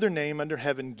no other name under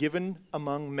heaven given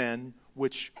among men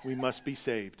which we must be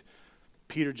saved."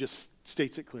 Peter just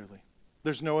states it clearly.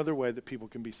 There's no other way that people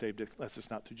can be saved unless it's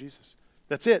not through Jesus.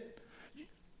 That's it.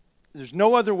 There's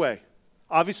no other way.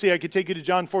 Obviously, I could take you to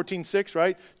John 14:6,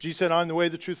 right? Jesus said, "I'm the way,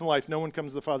 the truth, and life. No one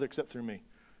comes to the Father except through me,"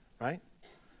 right?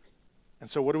 And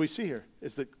so what do we see here?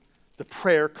 Is that the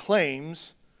prayer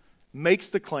makes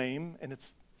the claim, and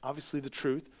it's obviously the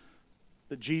truth,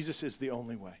 that Jesus is the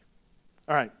only way.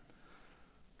 All right.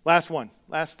 Last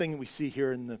thing we see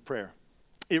here in the prayer.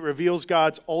 It reveals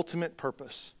God's ultimate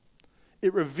purpose.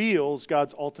 It reveals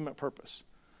God's ultimate purpose.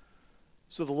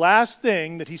 So the last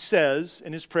thing that he says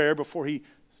in his prayer before he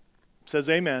says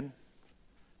amen,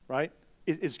 right,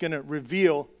 is going to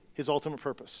reveal his ultimate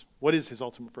purpose. What is his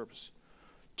ultimate purpose?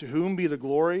 To whom be the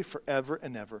glory forever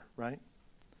and ever, right?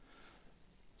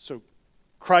 So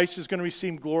Christ is going to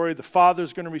receive glory. The Father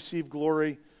is going to receive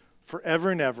glory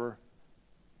forever and ever.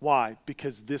 Why?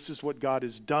 Because this is what God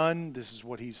has done. This is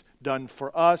what he's done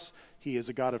for us. He is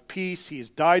a God of peace. He has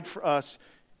died for us.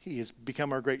 He has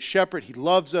become our great shepherd. He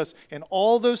loves us. And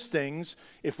all those things,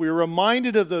 if we're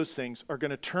reminded of those things, are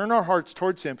going to turn our hearts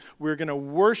towards him. We're going to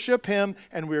worship him,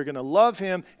 and we're going to love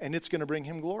him, and it's going to bring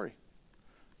him glory.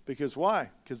 Because why?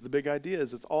 Because the big idea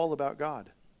is it's all about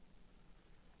God.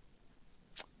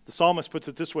 The psalmist puts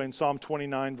it this way in Psalm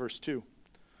 29, verse 2.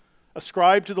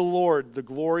 "Ascribe to the Lord the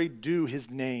glory due his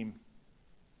name."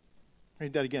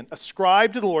 Read that again.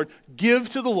 Ascribe to the Lord, give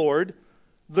to the Lord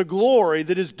the glory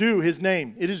that is due his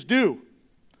name. It is due.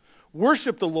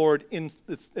 Worship the Lord in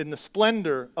the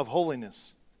splendor of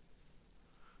holiness.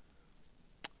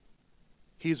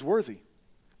 He is worthy.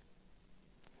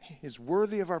 He is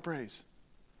worthy of our praise.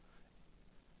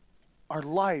 Our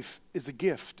life is a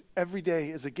gift. Every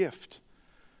day is a gift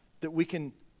that we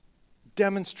can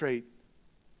demonstrate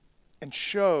and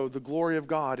show the glory of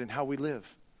God in how we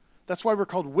live. That's why we're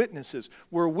called witnesses.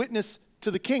 We're a witness to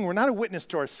the King. We're not a witness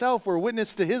to ourselves. We're a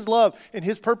witness to his love and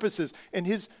his purposes and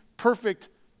his perfect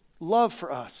love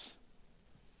for us.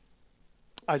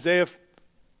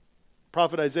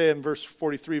 Prophet Isaiah in verse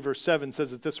 43, verse 7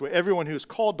 says it this way: "Everyone who is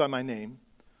called by my name,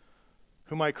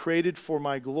 whom I created for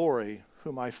my glory,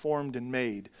 whom I formed and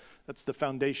made." That's the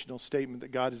foundational statement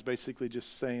that God is basically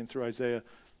just saying through Isaiah.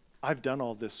 I've done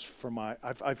all this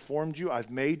I've formed you, I've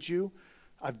made you,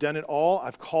 I've done it all.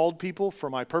 I've called people for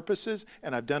my purposes,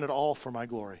 and I've done it all for my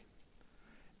glory.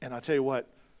 And I'll tell you what,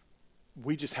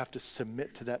 we just have to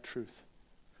submit to that truth.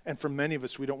 And for many of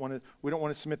us, we don't want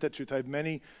to submit that truth. I have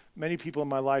many people in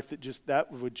my life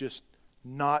that would just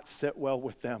not sit well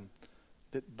with them.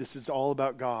 That this is all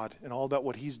about God and all about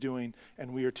what he's doing,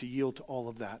 and we are to yield to all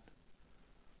of that.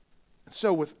 And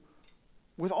so with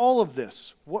all of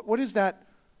this, what is that?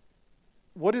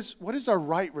 What is our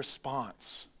right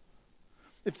response?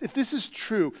 If this is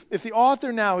true, if the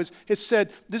author now has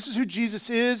said, this is who Jesus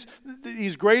is,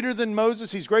 he's greater than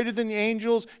Moses, he's greater than the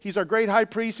angels, he's our great high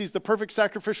priest, he's the perfect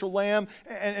sacrificial lamb,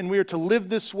 and we are to live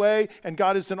this way, and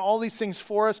God has done all these things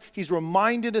for us. He's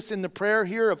reminded us in the prayer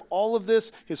here of all of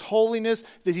this, his holiness,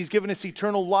 that he's given us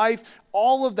eternal life.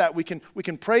 All of that, we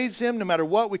can praise him no matter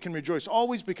what. We can rejoice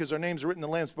always because our names are written in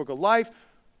the Lamb's Book of Life.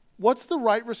 What's the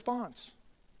right response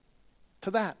to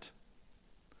that?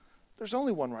 There's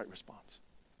only one right response.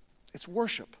 It's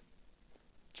worship.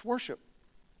 It's worship.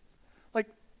 Like,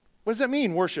 what does that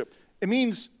mean, worship? It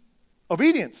means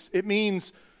obedience. It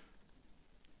means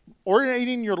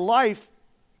orientating your life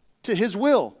to his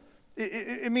will.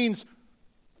 It means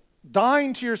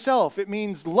dying to yourself. It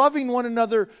means loving one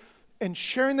another and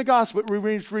sharing the gospel. It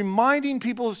means reminding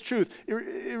people of truth.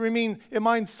 It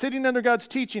means sitting under God's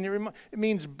teaching. It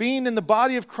means being in the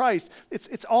body of Christ.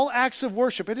 It's all acts of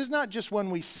worship. It is not just when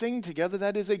we sing together.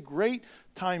 That is a great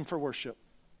time for worship.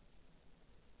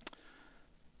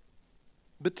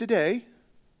 But today,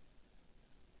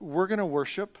 we're going to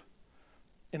worship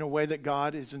in a way that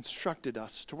God has instructed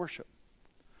us to worship.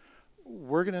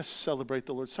 We're going to celebrate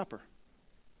the Lord's Supper.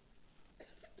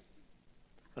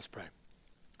 Let's pray.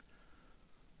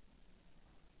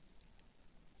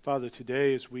 Father,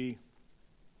 today as we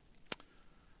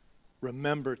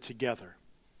remember together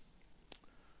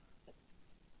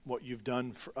what you've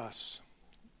done for us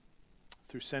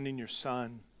through sending your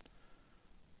Son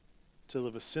to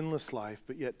live a sinless life,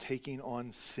 but yet taking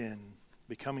on sin,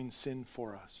 becoming sin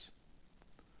for us.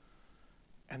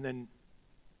 And then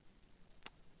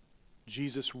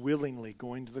Jesus willingly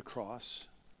going to the cross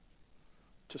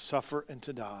to suffer and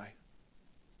to die,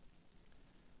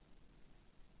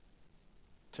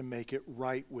 to make it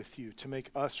right with you, to make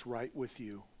us right with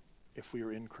you if we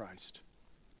are in Christ.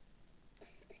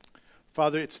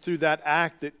 Father, it's through that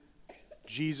act that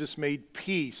Jesus made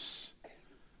peace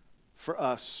for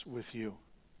us with you.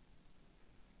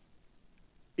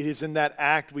 It is in that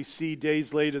act we see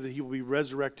days later that he will be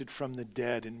resurrected from the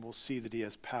dead, and we'll see that he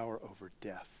has power over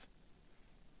death.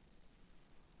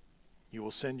 You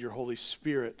will send your Holy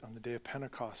Spirit on the day of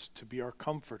Pentecost to be our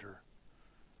comforter,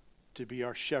 to be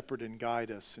our shepherd and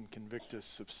guide us and convict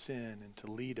us of sin and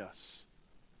to lead us.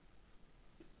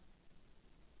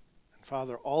 And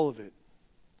Father, all of it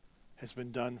has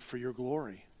been done for your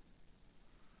glory.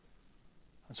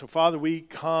 And so, Father, we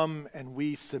come and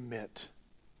we submit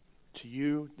to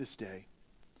you this day.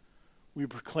 We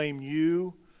proclaim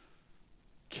you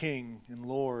King and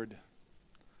Lord,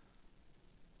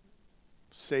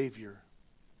 Savior.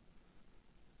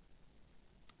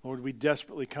 Lord, we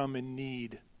desperately come in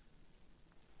need.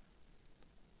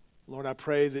 Lord, I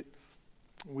pray that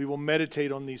we will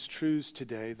meditate on these truths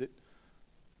today that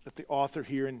the author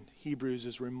here in Hebrews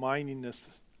is reminding us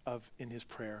of in his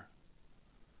prayer.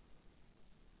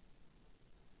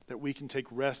 That we can take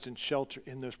rest and shelter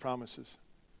in those promises.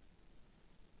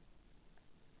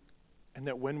 And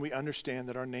that when we understand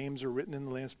that our names are written in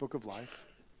the Lamb's Book of Life,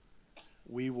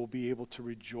 we will be able to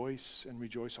rejoice and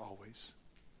rejoice always.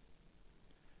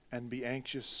 And be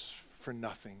anxious for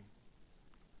nothing.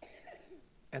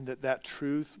 And that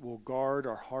truth will guard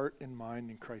our heart and mind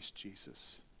in Christ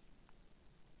Jesus.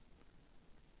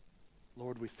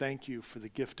 Lord, we thank you for the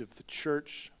gift of the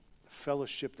church, the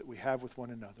fellowship that we have with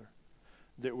one another.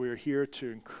 That we're here to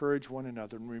encourage one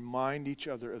another and remind each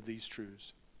other of these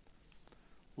truths,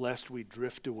 lest we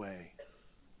drift away,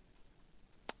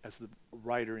 as the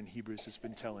writer in Hebrews has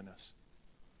been telling us.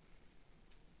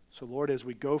 So Lord, as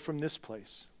we go from this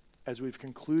place, as we've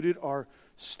concluded our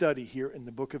study here in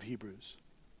the book of Hebrews,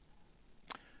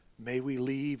 may we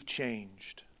leave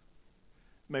changed.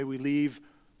 May we leave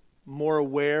more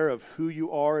aware of who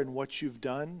you are and what you've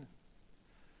done.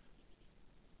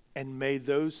 And may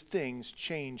those things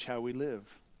change how we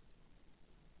live.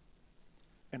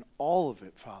 And all of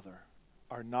it, Father,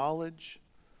 our knowledge,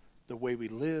 the way we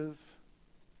live,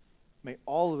 may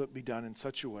all of it be done in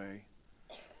such a way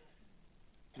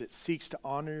that seeks to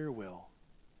honor your will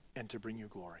and to bring you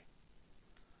glory.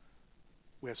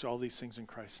 We ask all these things in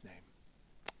Christ's name.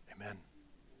 Amen.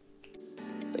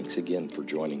 Thanks again for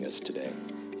joining us today.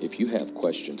 If you have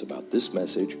questions about this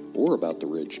message or about the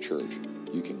Ridge Church,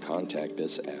 you can contact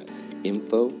us at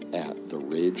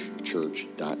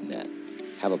info@theridgechurch.net.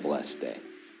 Have a blessed day.